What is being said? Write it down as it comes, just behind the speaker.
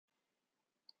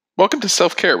Welcome to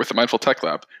Self Care with the Mindful Tech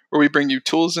Lab, where we bring you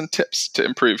tools and tips to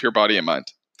improve your body and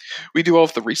mind. We do all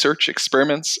of the research,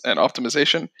 experiments, and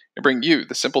optimization and bring you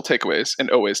the simple takeaways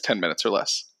in always 10 minutes or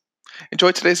less.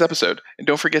 Enjoy today's episode, and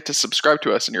don't forget to subscribe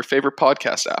to us in your favorite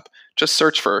podcast app. Just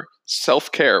search for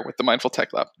Self Care with the Mindful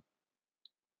Tech Lab.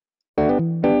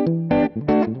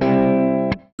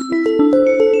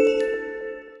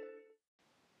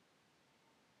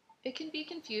 It can be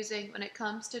confusing when it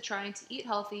comes to trying to eat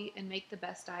healthy and make the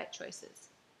best diet choices.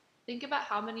 Think about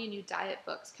how many new diet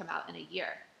books come out in a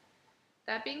year.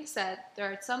 That being said, there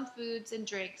are some foods and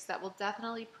drinks that will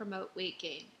definitely promote weight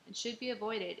gain and should be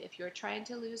avoided if you're trying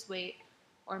to lose weight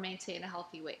or maintain a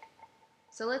healthy weight.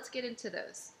 So let's get into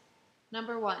those.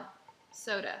 Number 1,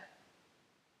 soda.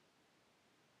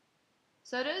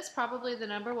 Soda is probably the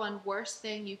number one worst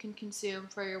thing you can consume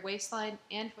for your waistline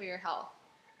and for your health.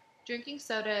 Drinking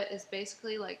soda is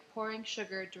basically like pouring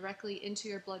sugar directly into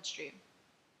your bloodstream.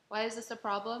 Why is this a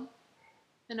problem?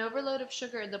 An overload of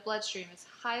sugar in the bloodstream is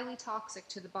highly toxic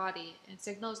to the body and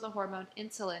signals the hormone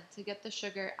insulin to get the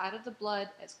sugar out of the blood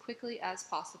as quickly as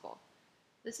possible.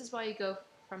 This is why you go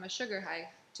from a sugar high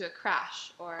to a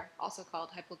crash, or also called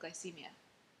hypoglycemia.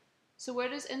 So where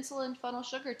does insulin funnel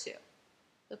sugar to?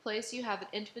 The place you have an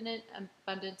infinite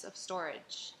abundance of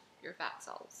storage, your fat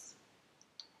cells.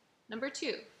 Number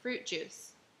 2, fruit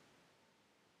juice.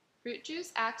 Fruit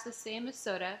juice acts the same as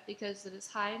soda because it is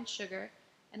high in sugar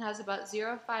and has about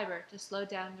zero fiber to slow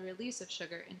down the release of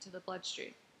sugar into the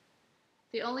bloodstream.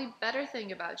 The only better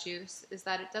thing about juice is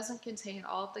that it doesn't contain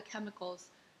all of the chemicals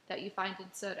that you find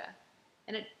in soda,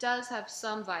 and it does have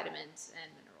some vitamins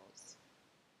and minerals.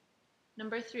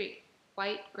 Number 3,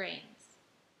 white grains.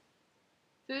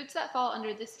 Foods that fall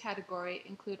under this category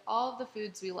include all of the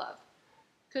foods we love: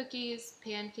 cookies,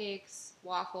 pancakes,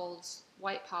 waffles,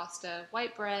 white pasta,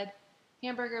 white bread,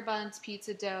 hamburger buns,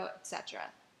 pizza dough, etc.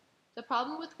 The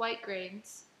problem with white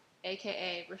grains,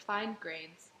 aka refined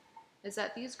grains, is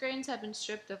that these grains have been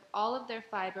stripped of all of their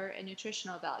fiber and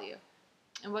nutritional value,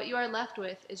 and what you are left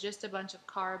with is just a bunch of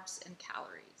carbs and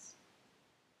calories.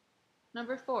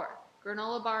 Number 4,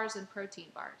 granola bars and protein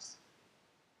bars.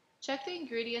 Check the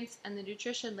ingredients and the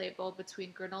nutrition label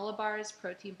between granola bars,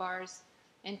 protein bars,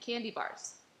 and candy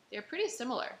bars. They are pretty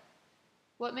similar.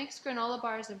 What makes granola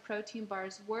bars and protein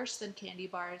bars worse than candy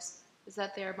bars is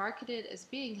that they are marketed as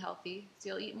being healthy, so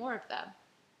you'll eat more of them,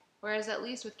 whereas at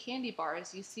least with candy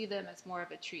bars, you see them as more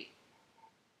of a treat.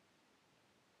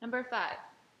 Number 5,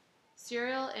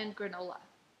 cereal and granola.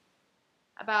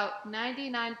 About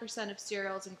 99% of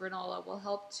cereals and granola will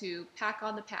help to pack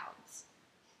on the pounds.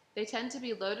 They tend to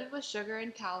be loaded with sugar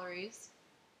and calories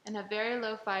and have very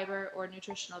low fiber or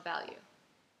nutritional value.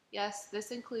 Yes,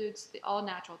 this includes the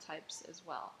all-natural types as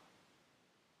well.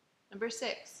 Number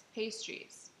 6,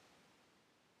 pastries.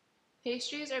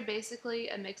 Pastries are basically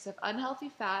a mix of unhealthy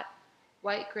fat,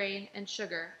 white grain, and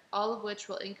sugar, all of which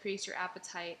will increase your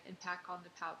appetite and pack on the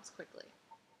pounds quickly.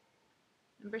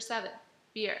 Number 7,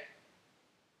 beer.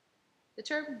 The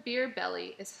term beer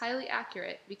belly is highly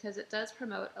accurate because it does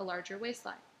promote a larger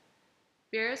waistline.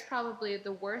 Beer is probably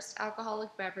the worst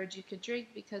alcoholic beverage you can drink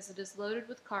because it is loaded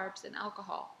with carbs and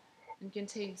alcohol and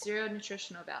contains zero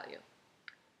nutritional value.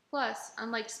 Plus,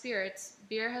 unlike spirits,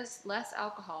 beer has less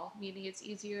alcohol, meaning it's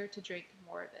easier to drink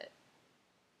more of it.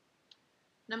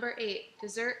 Number 8,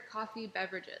 dessert coffee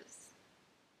beverages.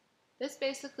 This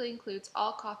basically includes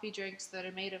all coffee drinks that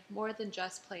are made of more than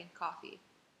just plain coffee.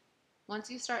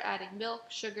 Once you start adding milk,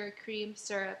 sugar, cream,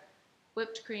 syrup,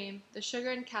 whipped cream, the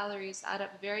sugar and calories add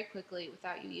up very quickly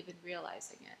without you even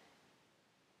realizing it.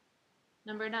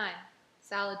 Number 9,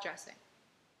 salad dressing.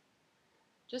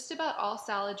 Just about all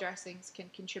salad dressings can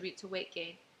contribute to weight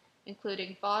gain,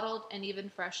 including bottled and even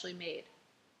freshly made.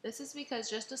 This is because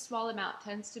just a small amount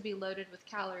tends to be loaded with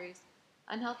calories,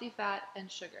 unhealthy fat,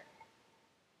 and sugar.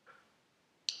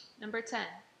 Number 10,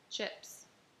 chips.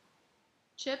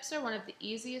 Chips are one of the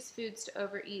easiest foods to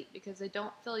overeat because they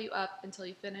don't fill you up until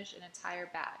you finish an entire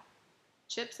bag.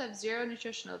 Chips have zero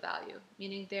nutritional value,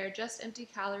 meaning they are just empty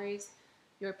calories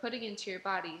you are putting into your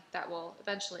body that will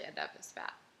eventually end up as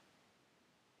fat.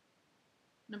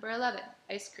 Number 11,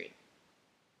 ice cream.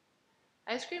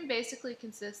 Ice cream basically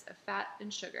consists of fat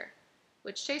and sugar,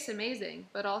 which tastes amazing,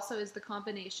 but also is the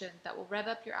combination that will rev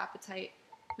up your appetite,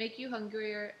 make you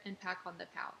hungrier, and pack on the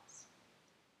pounds.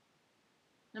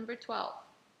 Number 12,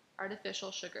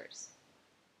 artificial sugars.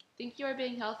 Think you are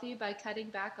being healthy by cutting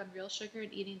back on real sugar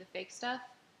and eating the fake stuff?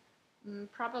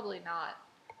 Probably not.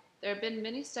 There have been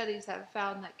many studies that have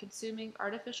found that consuming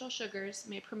artificial sugars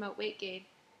may promote weight gain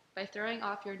by throwing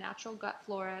off your natural gut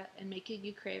flora and making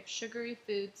you crave sugary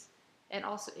foods and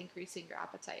also increasing your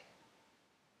appetite.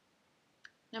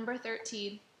 Number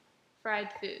 13, fried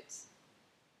foods.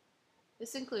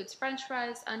 This includes french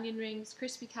fries, onion rings,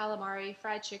 crispy calamari,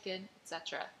 fried chicken,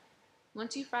 etc.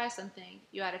 Once you fry something,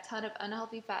 you add a ton of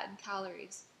unhealthy fat and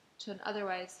calories to an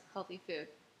otherwise healthy food.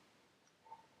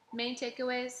 Main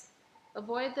takeaways: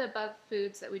 avoid the above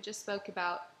foods that we just spoke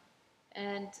about,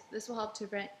 and this will help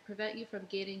to prevent you from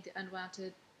gaining the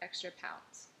unwanted extra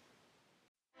pounds.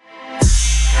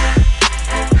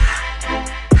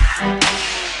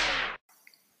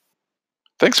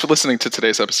 Thanks for listening to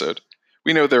today's episode.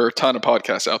 We know there are a ton of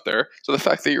podcasts out there, so the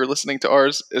fact that you're listening to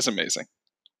ours is amazing.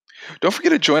 Don't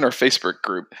forget to join our Facebook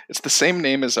group. It's the same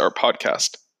name as our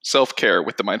podcast, Self-Care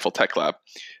with the Mindful Tech Lab,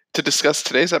 to discuss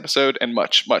today's episode and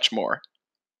much, much more.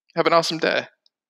 Have an awesome day.